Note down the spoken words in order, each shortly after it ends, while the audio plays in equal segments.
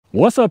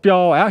What's up,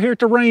 y'all? Out here at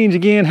the range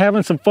again,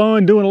 having some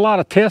fun, doing a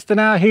lot of testing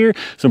out here.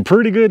 Some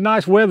pretty good,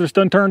 nice weather it's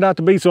done turned out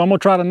to be, so I'm gonna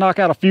try to knock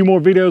out a few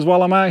more videos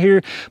while I'm out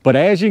here. But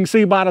as you can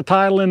see by the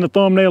title and the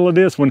thumbnail of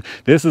this one,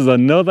 this is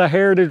another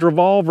Heritage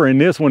revolver,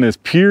 and this one is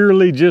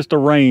purely just a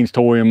range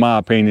toy in my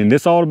opinion.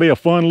 This ought to be a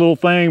fun little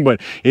thing, but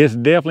it's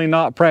definitely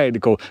not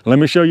practical. Let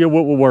me show you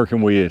what we're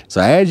working with.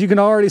 So as you can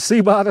already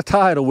see by the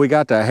title, we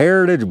got the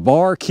Heritage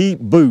Barkeep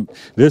Boot.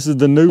 This is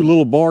the new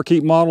little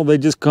Barkeep model they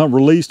just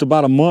released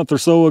about a month or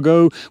so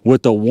ago,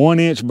 with the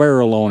 1-inch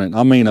barrel on it.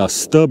 I mean, a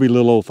stubby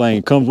little old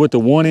thing. Comes with the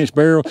 1-inch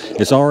barrel.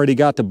 It's already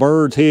got the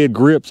bird's head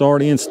grips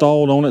already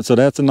installed on it, so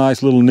that's a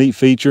nice little neat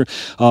feature.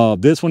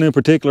 This one in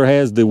particular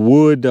has the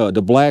wood,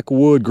 the black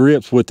wood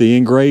grips with the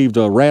engraved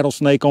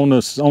rattlesnake on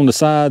the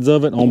sides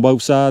of it. On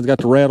both sides, got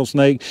the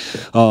rattlesnake.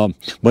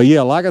 But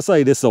yeah, like I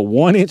say, this is a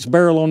 1-inch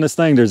barrel on this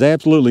thing. There's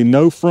absolutely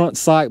no front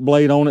sight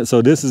blade on it,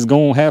 so this is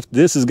going to have.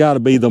 This has got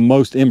to be the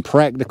most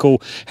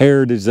impractical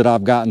Heritage that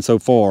I've gotten so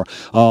far.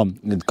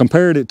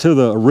 Compared it to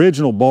the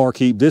original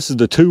Barkeep, this is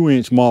the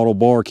 2-inch model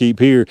Barkeep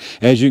here.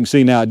 As you can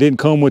see now, it didn't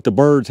come with the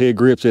bird's head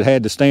grips. It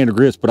had the standard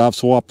grips, but I've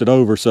swapped it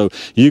over, so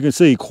you can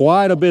see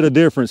quite a bit of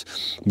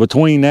difference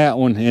between that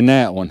one and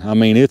that one. I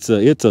mean, it's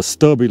a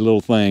stubby little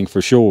thing for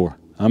sure.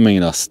 I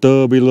mean, a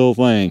stubby little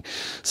thing.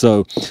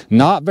 So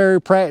not very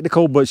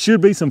practical, but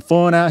should be some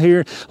fun out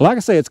here. Like I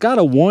say, it's got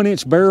a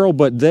 1-inch barrel,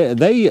 but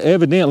they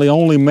evidently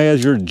only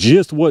measure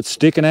just what's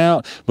sticking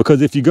out,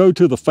 because if you go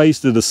to the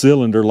face of the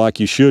cylinder like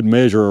you should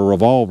measure a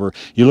revolver,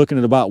 you're looking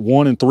at about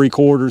 1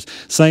 3/4.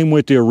 Same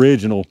with the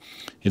original.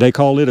 They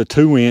call it a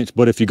 2-inch,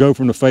 but if you go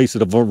from the face of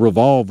the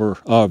revolver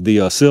of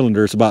the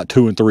cylinder, it's about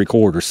 2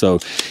 3/4. So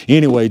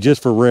anyway,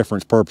 just for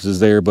reference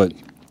purposes there. But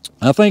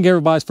I think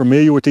everybody's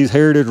familiar with these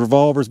Heritage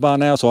revolvers by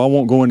now, so I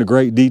won't go into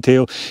great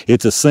detail.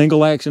 It's a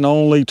single action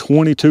only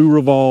 22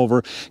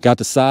 revolver. Got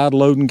the side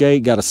loading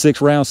gate, got a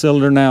 6-round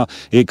cylinder. Now,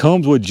 it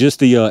comes with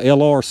just the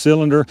LR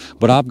cylinder,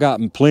 but I've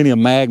gotten plenty of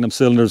Magnum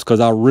cylinders because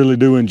I really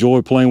do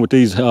enjoy playing with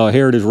these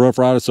Heritage Rough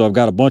Riders, so I've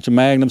got a bunch of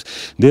Magnums.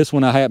 This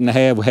one I happen to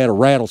have had a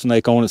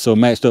rattlesnake on it, so it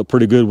matched up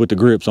pretty good with the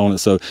grips on it,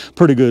 so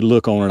pretty good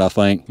look on it, I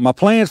think. My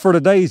plans for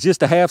today is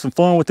just to have some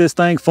fun with this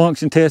thing,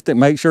 function test it,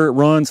 make sure it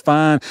runs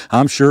fine.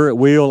 I'm sure it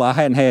will. I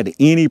hadn't had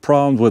any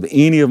problems with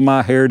any of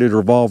my Heritage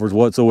revolvers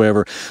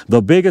whatsoever.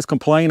 The biggest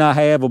complaint I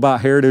have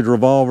about Heritage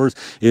revolvers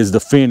is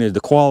the finish. The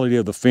quality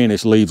of the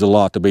finish leaves a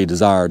lot to be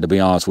desired, to be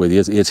honest with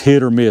you. It's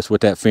hit or miss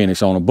with that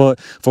finish on them. But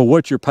for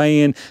what you're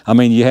paying, I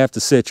mean, you have to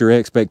set your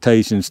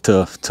expectations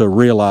to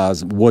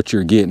realize what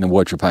you're getting and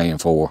what you're paying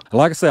for.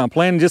 Like I said, I'm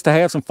planning just to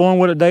have some fun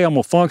with it today. I'm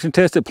going to function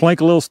test it, plink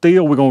a little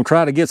steel. We're going to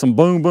try to get some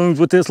boom booms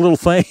with this little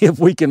thing if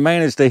we can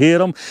manage to hit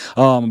them.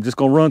 I'm just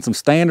going to run some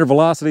standard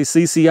velocity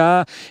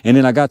CCI, and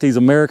then I got these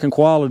American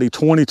quality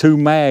 22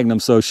 Magnum,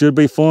 so should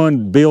be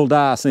fun. Bill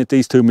Dye sent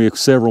these to me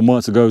several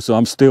months ago, so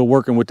I'm still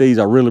working with these.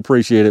 I really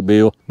appreciate it,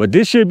 Bill. But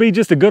this should be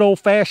just a good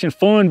old-fashioned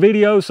fun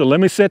video, so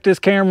let me set this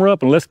camera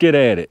up and let's get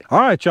at it.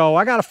 All right, y'all,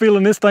 I got a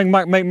feeling this thing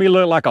might make me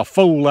look like a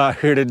fool out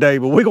here today,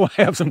 but we're gonna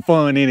have some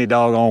fun any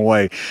doggone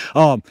way.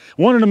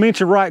 Wanted to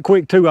mention right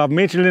quick too, I've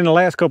mentioned in the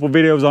last couple of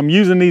videos, I'm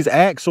using these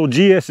Axel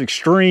GS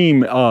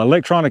Extreme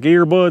electronic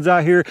earbuds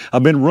out here.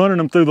 I've been running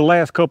them through the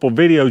last couple of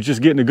videos,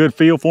 just getting a good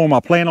feel for them. I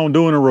plan on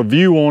doing a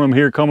review on them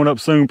here coming up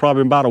soon,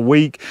 probably about a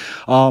week.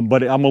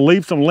 But I'm gonna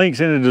leave some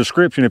links in the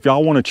description if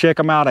y'all want to check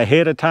them out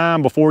ahead of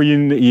time before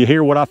you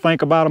hear what I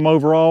think about them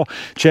overall.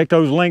 Check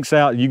those links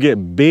out. You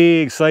get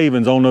big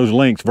savings on those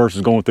links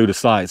versus going through the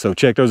site, so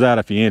check those out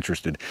if you're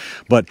interested.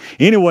 But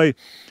anyway,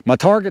 my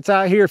targets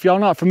out here, if y'all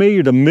not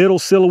familiar, the middle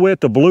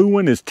silhouette, the blue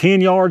one, is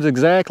 10 yards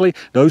exactly.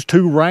 Those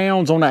 2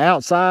 rounds on the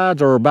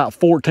outsides are about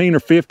 14 or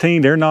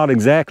 15. They're not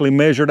exactly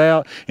measured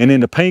out. And then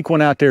the pink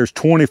one out there is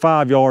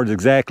 25 yards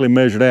exactly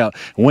measured out.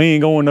 We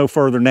ain't going no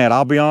further than that.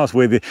 I'll be honest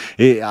with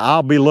you,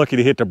 I'll be lucky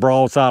to hit the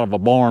broadside of a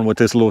barn with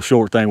this little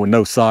short thing with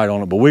no sight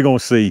on it, but we're gonna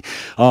see.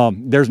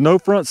 There's no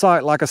front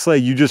sight, like I say.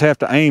 You just have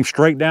to aim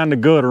straight down the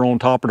gutter on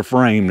top of the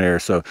frame there.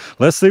 So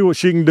let's see what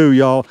she can do,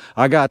 y'all.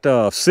 I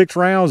got 6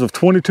 rounds of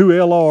 22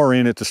 LR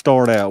in it to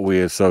start out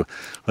with, so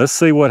let's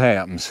see what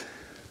happens.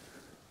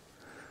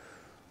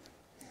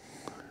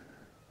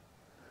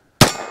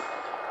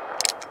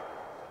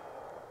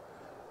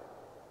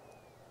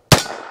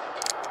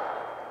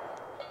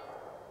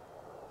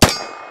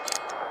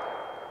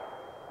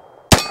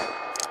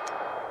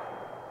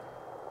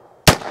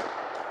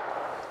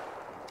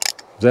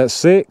 Is that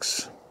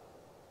 6?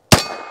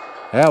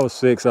 That was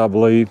 6, I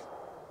believe.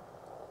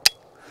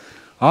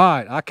 All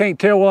right, I can't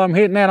tell what I'm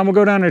hitting at. I'm gonna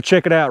go down there and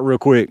check it out real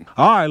quick.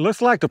 All right,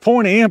 looks like the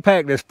point of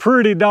impact is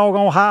pretty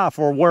doggone high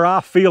for where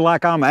I feel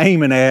like I'm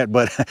aiming at,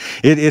 but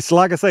it's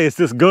like I say, it's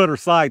this gutter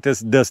sight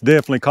that's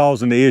definitely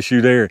causing the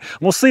issue there. I'm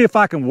gonna see if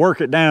I can work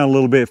it down a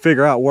little bit,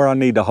 figure out where I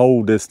need to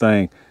hold this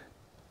thing.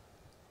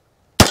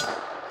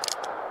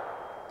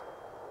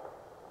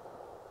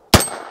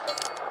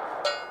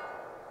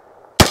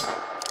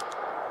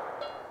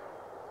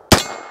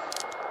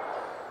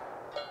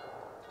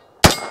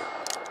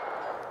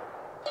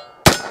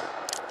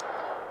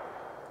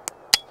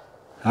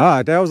 All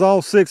right, that was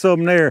all 6 of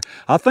them there.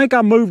 I think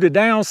I moved it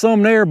down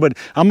some there, but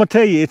I'm gonna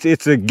tell you,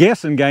 it's a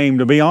guessing game,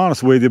 to be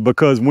honest with you,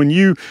 because when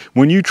you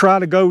try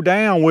to go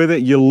down with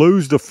it, you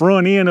lose the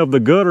front end of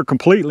the gutter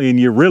completely, and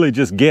you're really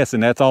just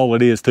guessing. That's all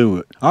it is to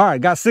it. All right,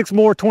 got 6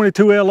 more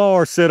 22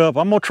 LRs set up.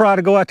 I'm gonna try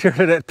to go out there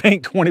to that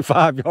pink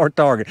 25-yard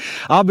target.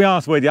 I'll be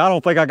honest with you, I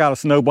don't think I got a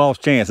snowball's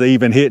chance of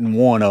even hitting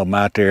one of them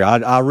out there.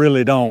 I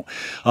really don't.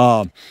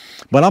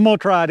 But I'm gonna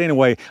try it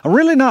anyway. I'm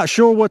really not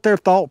sure what their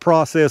thought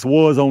process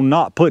was on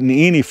not putting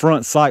any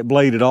front sight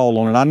blade at all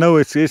on it. I know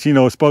it's you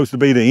know, it's supposed to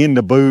be the end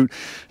of boot,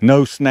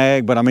 no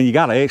snag, but I mean, you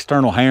got an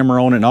external hammer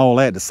on it and all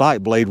that. The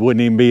sight blade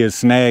wouldn't even be as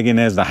snagging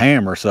as the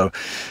hammer. So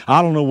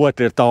I don't know what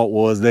their thought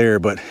was there,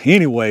 but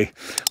anyway,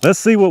 let's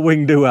see what we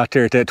can do out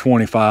there at that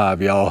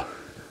 25, y'all.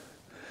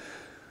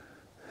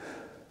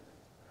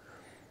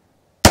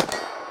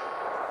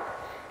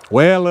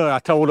 Well, look, I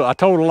told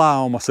a lie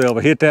on myself.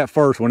 I hit that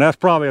first one. That's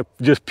probably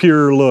just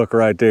pure luck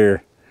right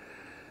there.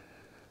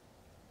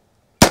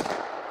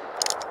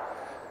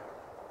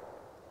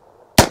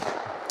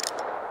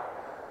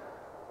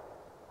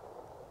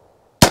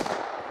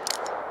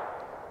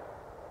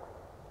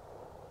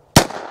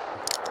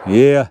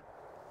 Yeah.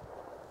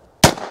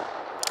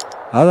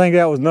 I think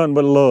that was nothing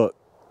but luck.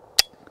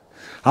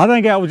 I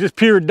think that was just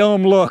pure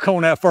dumb luck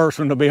on that first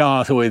one, to be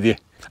honest with you.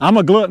 I'm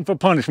a glutton for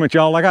punishment,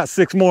 y'all. I got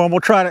 6 more. I'm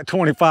gonna try that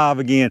 25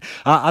 again.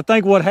 I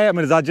think what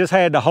happened is I just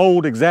had to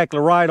hold exactly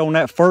right on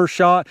that first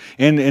shot,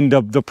 and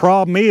the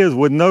problem is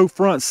with no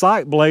front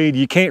sight blade,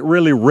 you can't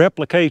really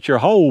replicate your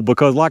hold,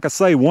 because like I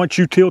say, once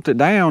you tilt it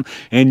down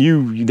and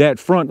that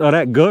front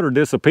that gutter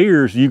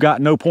disappears, you got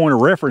no point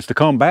of reference to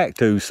come back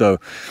to. So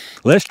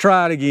let's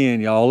try it again,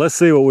 y'all. Let's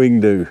see what we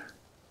can do.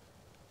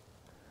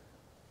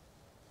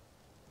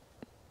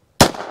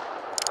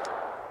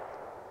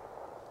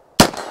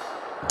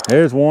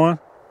 There's one.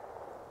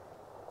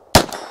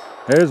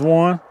 There's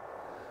one.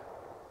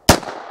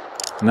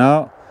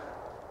 No.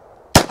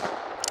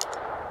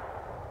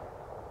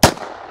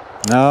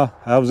 No,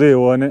 that was it,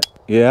 wasn't it?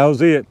 Yeah, that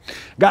was it.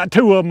 Got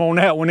 2 of them on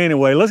that one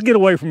anyway. Let's get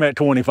away from that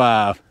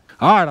 25.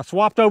 All right, I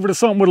swapped over to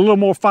something with a little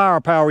more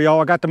firepower, y'all.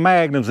 I got the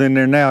Magnums in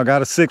there now. I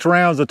got a 6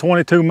 rounds of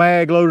 22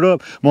 mag loaded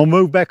up. I'm gonna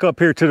move back up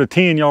here to the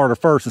 10-yarder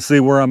first and see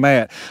where I'm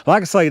at.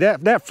 Like I say,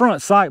 that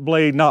front sight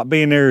blade not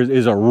being there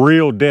is a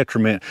real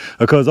detriment,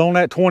 because on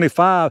that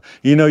 25,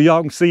 you know,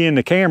 y'all can see in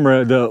the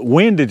camera, the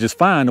windage is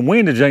fine. The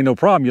windage ain't no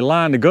problem. You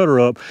line the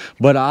gutter up.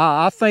 But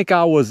I think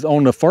I was,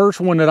 on the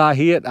first one that I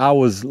hit, I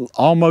was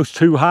almost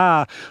too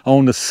high.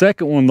 On the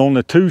second one, on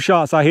the 2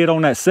 shots I hit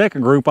on that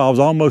second group, I was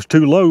almost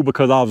too low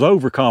because I was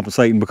overcompensating.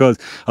 Because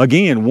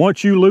again,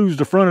 once you lose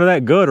the front of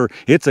that gutter,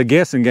 it's a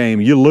guessing game.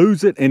 You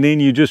lose it, and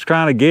then you just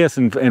trying to guess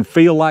and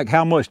feel like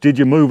how much did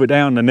you move it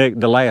down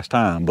the last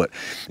time. But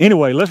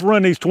anyway, let's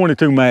run these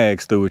 22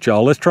 mags through it,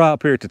 y'all. Let's try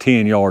up here at the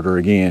 10-yarder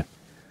again.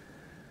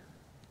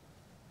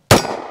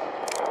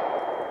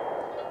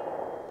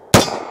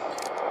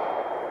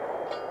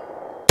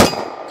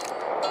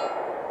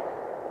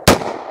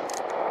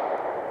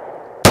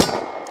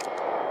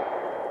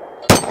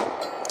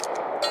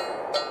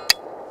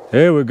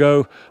 There we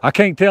go. I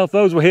can't tell if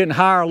those were hitting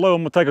high or low.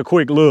 I'm gonna take a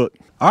quick look.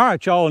 All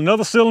right, y'all,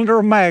 another cylinder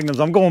of Magnums.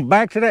 I'm going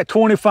back to that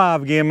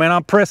 25 again, man.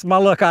 I'm pressing my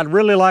luck. I'd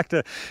really like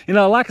to, you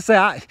know, like I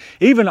say,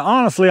 even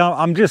honestly,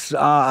 I'm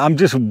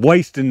just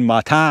wasting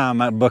my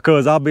time,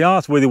 because I'll be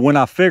honest with you, when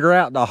I figure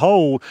out the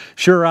hole,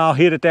 sure, I'll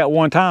hit it that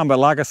one time. But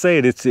like I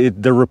said,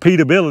 the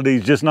repeatability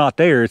is just not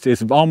there.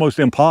 It's almost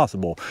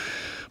impossible.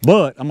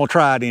 But I'm gonna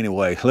try it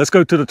anyway. Let's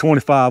go to the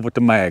 25 with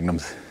the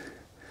Magnums.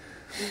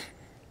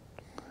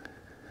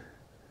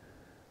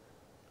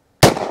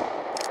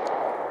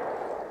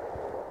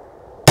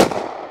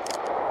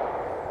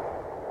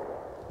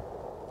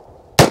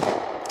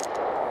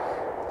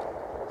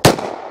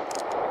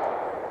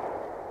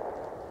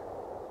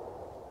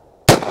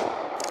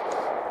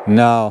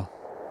 No.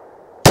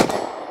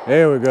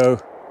 There we go.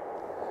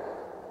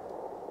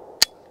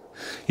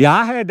 Yeah,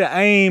 I had to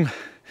aim.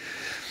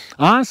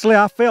 Honestly,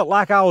 I felt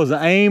like I was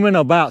aiming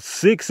about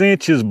 6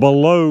 inches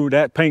below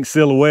that pink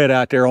silhouette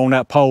out there on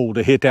that pole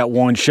to hit that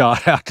one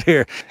shot out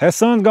there. That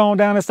sun's gone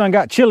down. This sun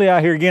got chilly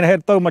out here again. I had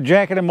to throw my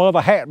jacket and my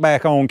other hat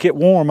back on, get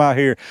warm out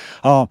here.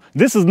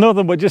 This is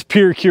nothing but just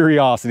pure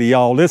curiosity,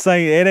 y'all. It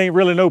ain't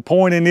really no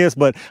point in this,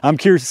 but I'm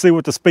curious to see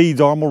what the speeds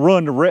are. I'm gonna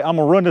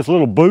run this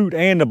little boot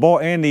and the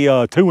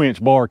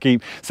 2-inch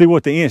barkeep, see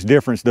what the inch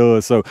difference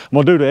does. So I'm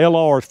gonna do the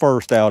LRs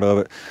first out of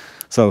it.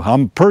 So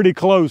I'm pretty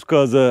close,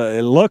 because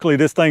luckily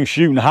this thing's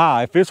shooting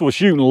high. If this was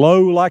shooting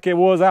low like it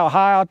was out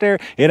high out there,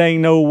 it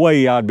ain't no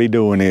way I'd be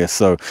doing this.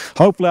 So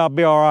hopefully I'll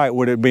be all right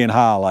with it being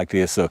high like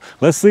this. So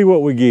let's see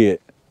what we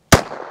get.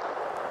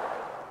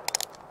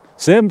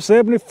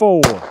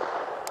 774,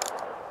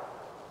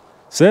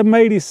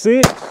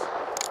 786,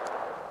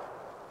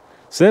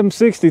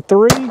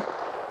 763,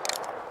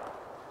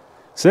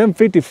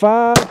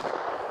 755,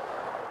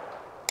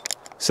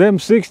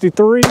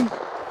 763,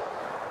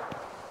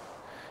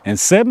 and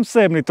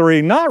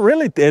 773. Not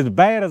really as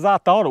bad as I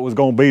thought it was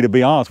going to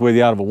be honest with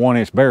you, out of a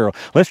 1-inch barrel.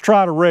 Let's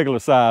try the regular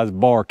size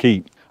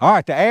barkeep. All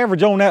right, the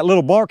average on that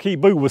little Barkeep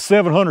boot was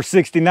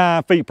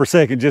 769 feet per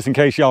second, just in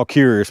case y'all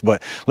curious.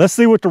 But let's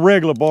see what the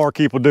regular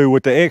Barkeep will do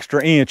with the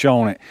extra inch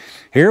on it.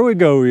 Here we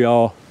go,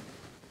 y'all.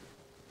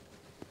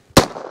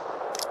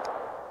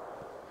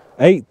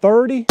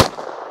 830.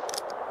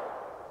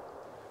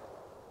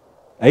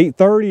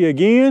 830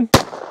 again.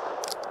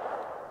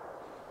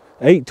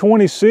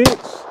 826.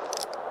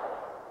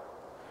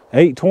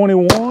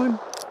 821.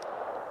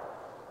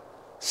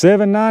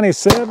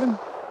 797.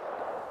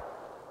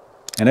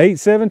 And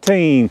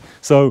 817.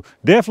 So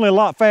definitely a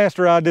lot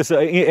faster out of this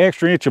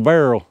extra inch of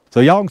barrel. So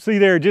y'all can see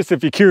there, just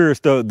if you're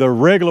curious, the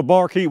regular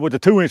Barkeep with the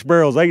 2-inch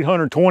barrel is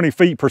 820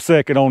 feet per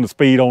second on the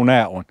speed on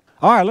that one.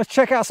 All right, let's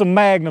check out some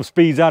Magnum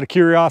speeds out of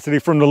curiosity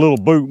from the little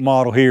boot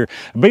model here.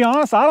 To be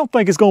honest, I don't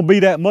think it's gonna be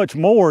that much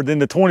more than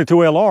the 22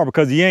 LR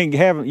because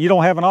you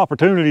don't have an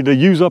opportunity to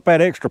use up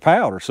that extra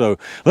powder. So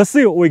let's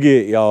see what we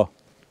get, y'all.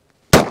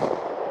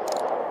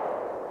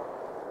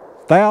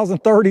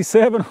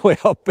 1037,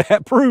 well,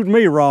 that proved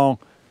me wrong.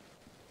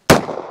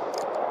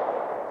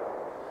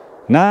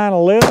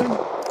 911,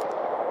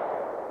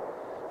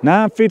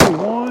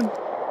 951,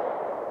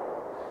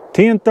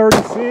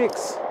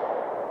 1036,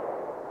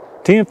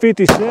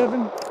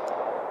 1057,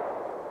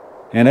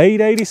 and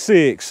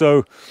 886.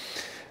 So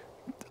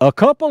a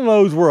couple of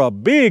those were a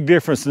big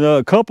difference,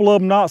 a couple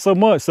of them not so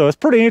much. So it's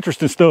pretty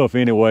interesting stuff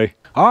anyway.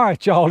 All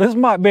right, y'all, this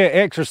might be an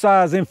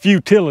exercise in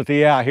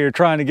futility out here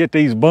trying to get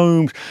these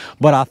booms,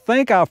 but I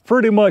think I've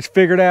pretty much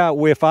figured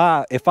out if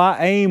I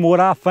aim what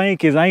I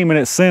think is aiming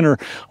at center,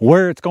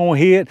 where it's gonna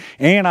hit,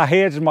 and I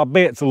hedged my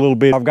bets a little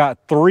bit. I've got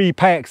 3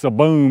 packs of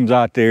booms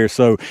out there,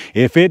 so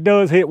if it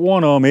does hit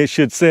one of them, it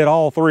should set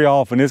all 3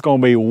 off, and it's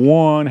gonna be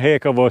one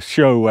heck of a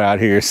show out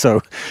here.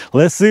 So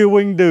let's see what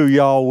we can do,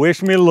 y'all.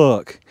 Wish me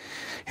luck.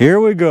 Here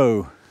we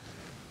go.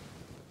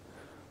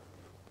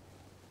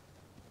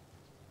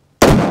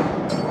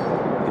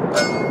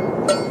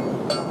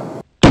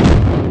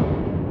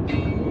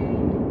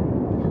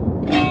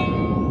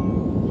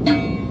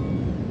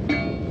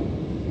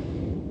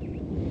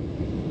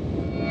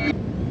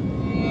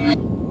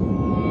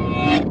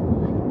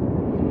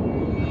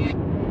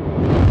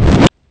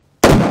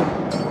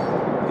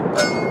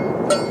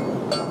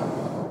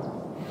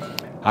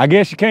 I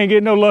guess you can't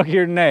get no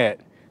luckier than that.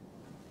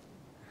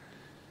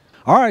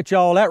 All right,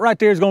 y'all, that right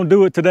there is going to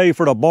do it today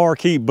for the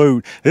Barkeep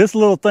boot. This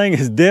little thing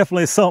is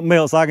definitely something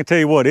else. I can tell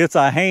you what, it's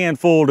a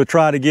handful to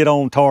try to get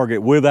on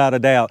target, without a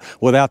doubt,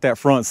 without that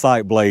front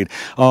sight blade.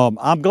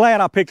 I'm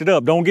glad I picked it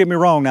up. Don't get me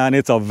wrong now, and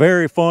it's a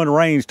very fun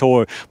range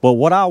toy. But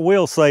what I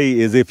will say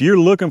is if you're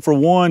looking for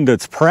one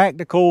that's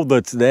practical,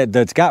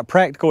 that's got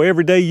practical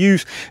everyday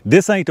use,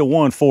 this ain't the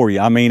one for you.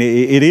 I mean,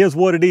 it is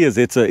what it is.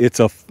 It's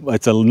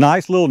a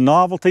nice little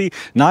novelty,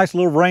 nice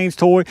little range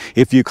toy.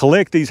 If you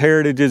collect these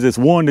Heritages, it's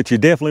one that you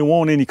definitely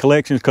want in your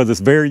collections because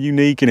it's very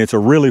unique and it's a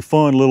really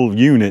fun little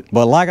unit.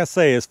 But like I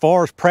say, as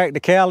far as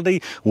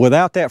practicality,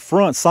 without that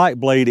front sight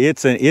blade,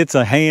 it's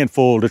a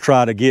handful to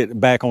try to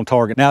get back on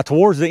target. Now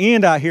towards the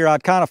end out here,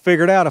 I'd kind of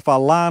figured out if I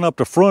line up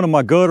the front of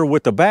my gutter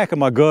with the back of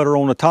my gutter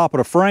on the top of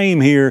the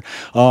frame here,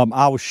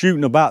 I was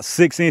shooting about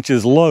 6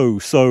 inches low.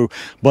 So,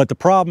 but the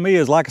problem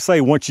is, like I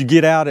say, once you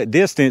get out at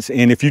distance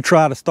and if you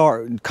try to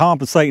start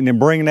compensating and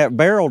bringing that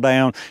barrel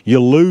down, you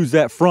lose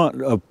that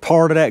front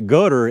part of that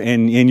gutter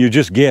and you're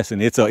just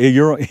guessing.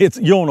 You're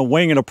on a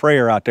wing and a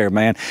prayer out there,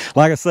 man.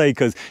 Like I say,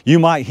 because you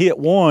might hit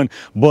one,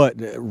 but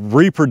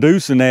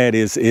reproducing that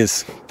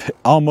is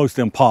almost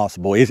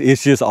impossible.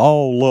 It's just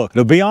all luck.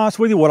 To be honest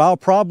with you, what I'll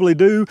probably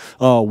do,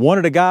 one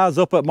of the guys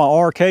up at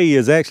my RK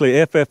is actually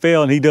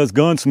FFL and he does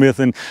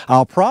gunsmithing.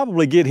 I'll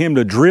probably get him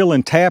to drill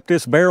and tap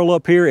this barrel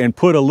up here and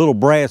put a little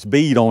brass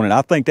bead on it.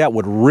 I think that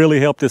would really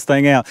help this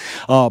thing out.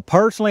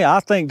 Personally, I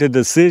think the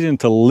decision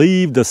to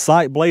leave the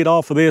sight blade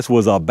off of this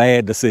was a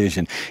bad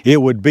decision.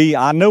 It would be,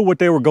 I know what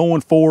they were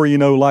going for, you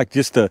know, like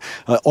just a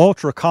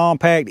ultra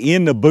compact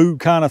in the boot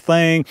kind of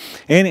thing,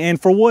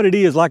 and for what it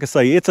is, like I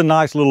say, it's a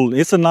nice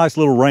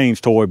little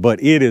range toy,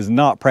 but it is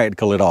not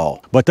practical at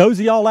all. But those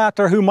of y'all out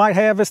there who might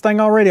have this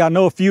thing already, I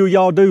know a few of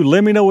y'all do,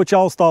 let me know what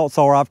y'all's thoughts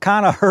are. I've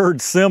kind of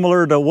heard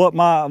similar to what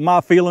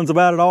my feelings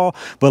about it are,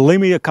 but leave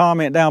me a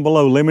comment down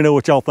below. Let me know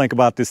what y'all think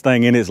about this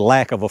thing and its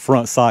lack of a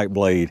front sight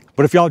blade.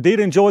 But if y'all did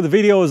enjoy the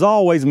video, as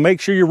always, make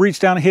sure you reach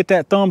down and hit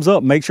that thumbs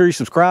up. Make sure you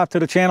subscribe to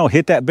the channel,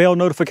 hit that bell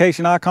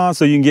notification icon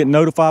so you can get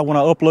notified when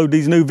I upload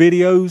these new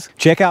videos.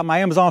 Check out my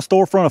Amazon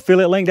storefront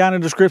affiliate link down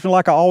in the description.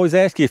 Like I always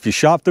ask you, if you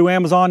shop through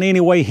Amazon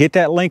anyway, hit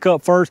that link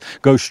up first,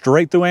 go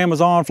straight through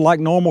Amazon like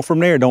normal from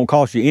there. Don't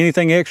cost you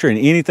anything extra, and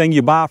anything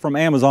you buy from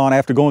Amazon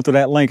after going through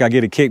that link, I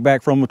get a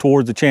kickback from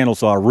towards the channel,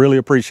 so I really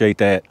appreciate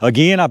that.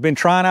 Again, I've been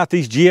trying out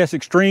these GS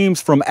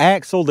Extremes from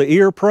Axel, the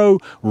Ear Pro.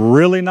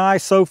 Really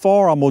nice so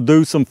far. I'm gonna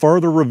do some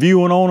further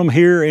reviewing on them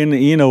here in,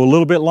 you know, a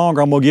little bit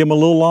longer. I'm gonna give them a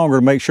little longer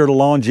to make sure the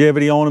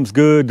longevity on them's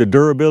good, the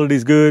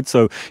durability's good. So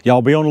So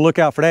y'all be on the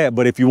lookout for that.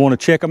 But if you want to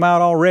check them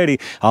out already,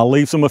 I'll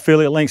leave some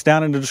affiliate links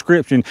down in the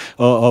description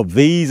of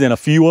these and a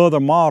few other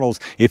models.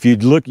 If you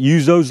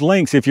use those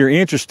links, if you're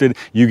interested,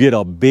 you get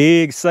a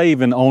big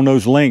saving on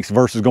those links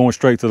versus going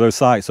straight to those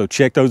sites. So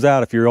check those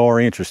out if you are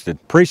interested.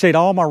 Appreciate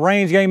all my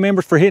Range Game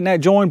members for hitting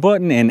that join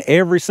button, and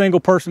every single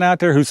person out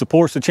there who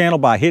supports the channel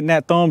by hitting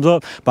that thumbs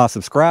up, by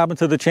subscribing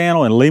to the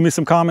channel, and leave me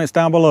some comments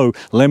down below.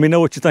 Let me know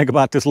what you think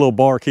about this little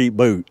barkeep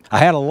boot. I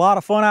had a lot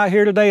of fun out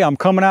here today. I'm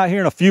coming out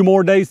here in a few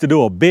more days to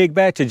do a big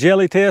batch of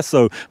jelly tests,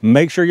 so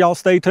make sure y'all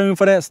stay tuned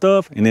for that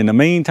stuff. And in the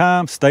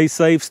meantime, stay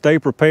safe, stay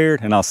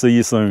prepared, and I'll see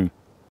you soon.